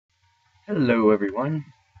Hello everyone,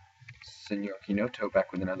 Senor Kinoto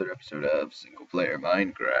back with another episode of Single-Player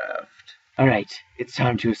Minecraft. Alright, it's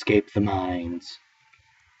time to escape the mines.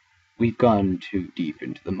 We've gone too deep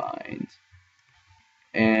into the mines.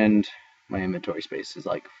 And my inventory space is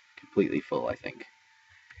like completely full, I think.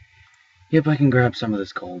 Yep, I can grab some of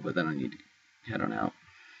this coal, but then I need to head on out.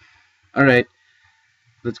 Alright,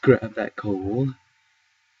 let's grab that coal.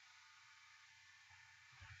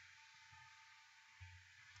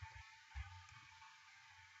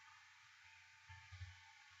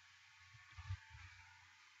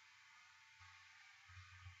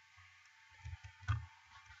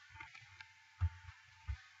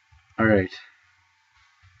 Alright.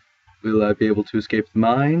 Will I be able to escape the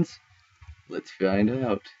mines? Let's find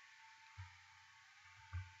out.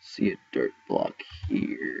 See a dirt block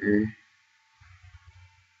here.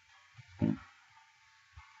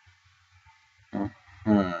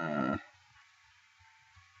 Uh-huh.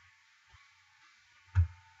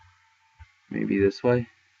 Maybe this way?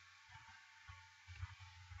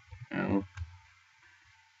 No.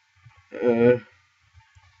 Hey,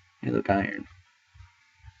 look, iron.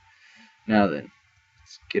 Now then,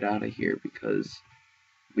 let's get out of here because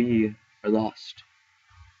we are lost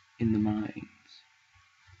in the mines.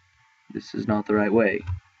 This is not the right way.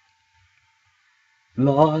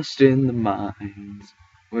 Lost in the mines.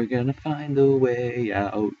 We're gonna find the way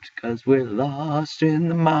out because we're lost in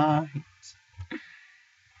the mines.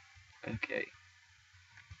 Okay.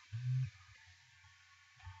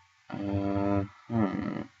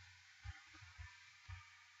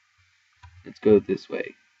 Let's go this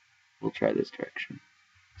way. We'll try this direction.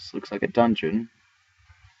 This looks like a dungeon.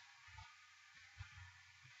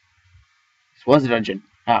 This was a dungeon.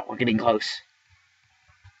 Ah, we're getting close.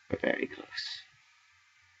 We're very close.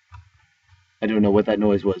 I don't know what that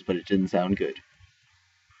noise was, but it didn't sound good.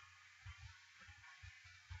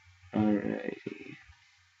 Alrighty.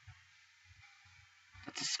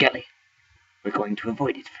 That's a skelly. We're going to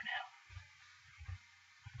avoid it for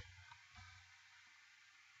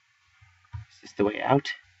now. Is this the way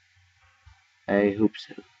out? I hope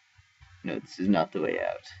so. No, this is not the way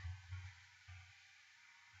out.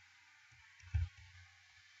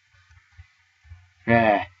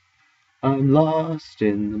 Ah, I'm lost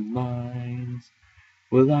in the mines.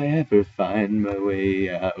 Will I ever find my way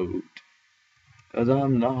out? 'Cause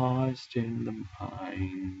I'm lost in the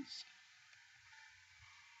mines.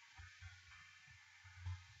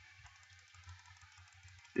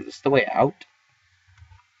 Is this the way out?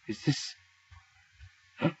 Is this...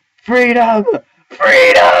 Freedom!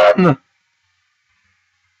 Freedom!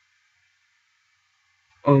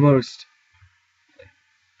 Almost.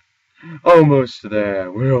 Almost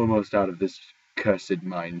there. We're almost out of this cursed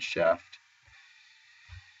mine shaft.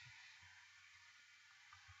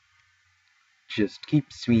 Just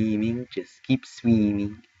keep swimming, just keep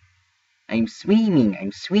swimming. I'm swimming,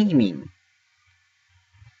 I'm swimming.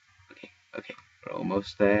 Okay, we're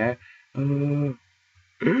almost there.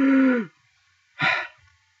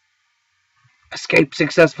 Escape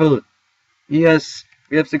successful! Yes,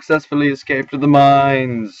 we have successfully escaped the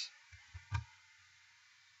mines.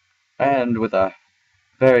 And with a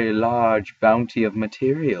very large bounty of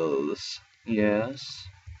materials. Yes.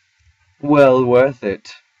 Well worth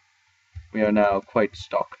it. We are now quite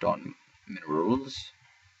stocked on minerals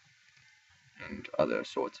and other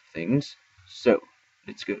sorts of things. So,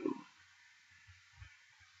 let's go.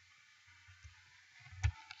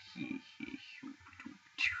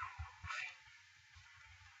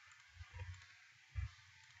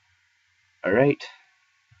 Alright.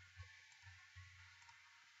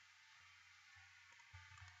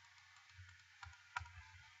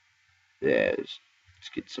 Let's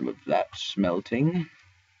get some of that smelting.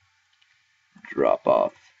 Drop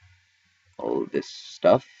off all this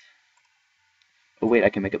stuff. Oh wait, I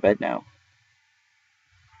can make a bed now.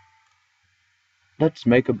 Let's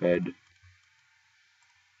make a bed.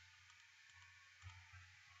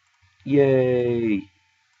 Yay!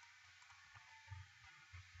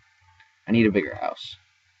 I need a bigger house.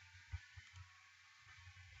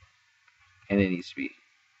 And it needs to be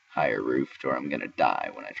higher roofed or I'm gonna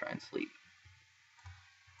die when I try and sleep.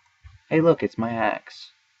 Hey look, it's my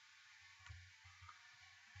axe.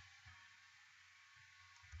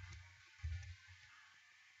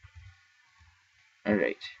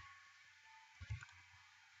 Alright.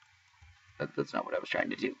 That's not what I was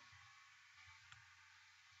trying to do.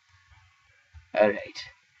 Alright.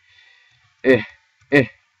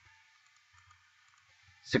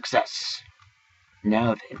 Success.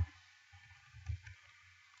 Now then.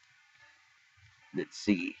 Let's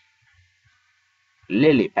see.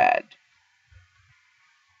 Lily pad.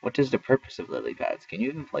 What is the purpose of lily pads? Can you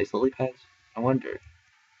even place lily pads? I wonder.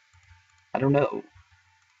 I don't know.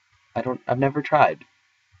 I've never tried.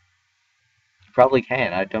 You probably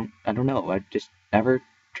can. I don't know. I've just never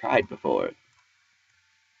tried before.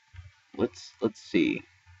 Let's see.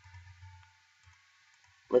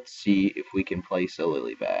 Let's see if we can place a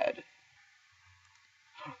lily pad.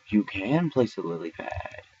 You can place a lily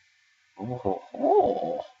pad. Oh ho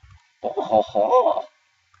ho. Oh ho ho.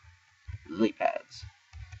 Lily pads.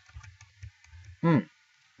 I'm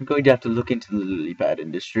going to have to look into the lily pad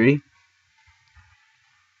industry.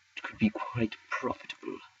 It could be quite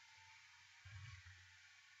profitable.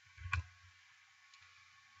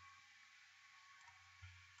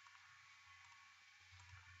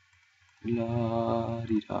 La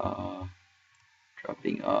di da.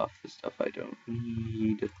 Dropping off the stuff I don't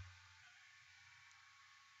need.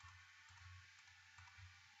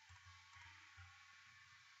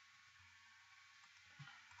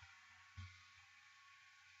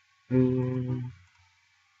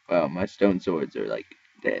 Wow, my stone swords are like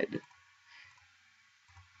dead.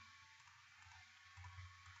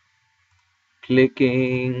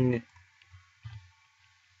 Clicking.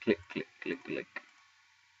 Click, click, click, click.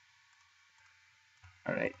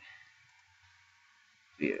 Alright.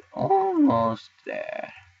 We're almost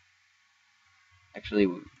there. Actually,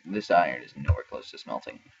 this iron is nowhere close to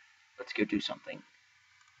smelting. Let's go do something.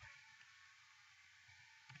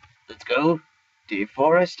 Let's go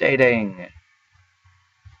deforestating.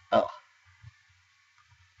 Oh.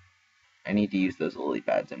 I need to use those lily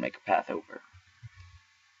pads and make a path over.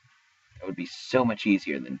 It would be so much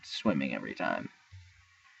easier than swimming every time.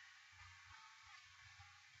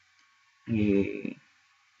 Yay.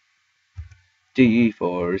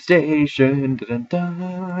 Deforestation. Dun, dun,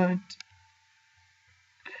 dun.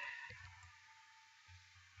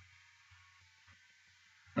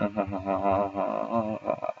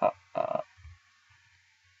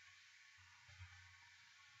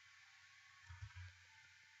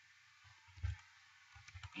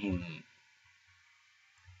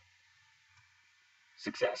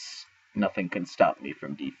 Success. Nothing can stop me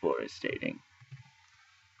from deforestating.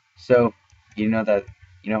 So, you know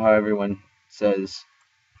how everyone says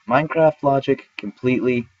Minecraft logic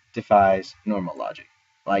completely defies normal logic.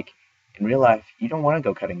 Like, in real life, you don't want to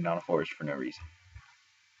go cutting down a forest for no reason.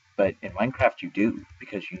 But in Minecraft, you do,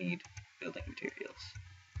 because you need building materials.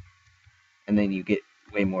 And then you get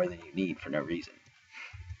way more than you need for no reason.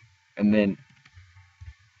 And then,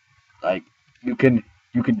 like, you can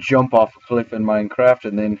jump off a cliff in Minecraft,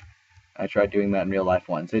 and then I tried doing that in real life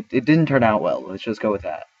once. It didn't turn out well. Let's just go with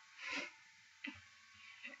that.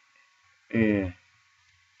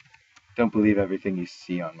 Don't believe everything you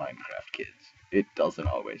see on Minecraft, kids. It doesn't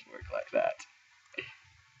always work like that.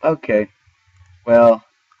 Okay. Well,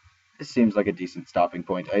 this seems like a decent stopping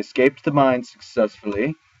point. I escaped the mine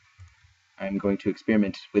successfully. I'm going to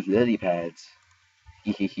experiment with lily pads.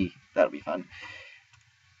 Hehehe, that'll be fun.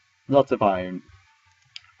 Lots of iron.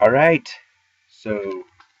 Alright. So,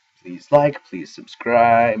 please like, please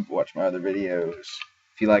subscribe, watch my other videos.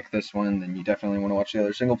 If you like this one, then you definitely want to watch the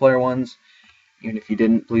other single player ones. Even if you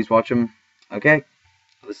didn't, please watch them. Okay.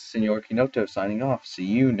 This is Senor Kinoto signing off. See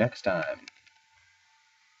you next time.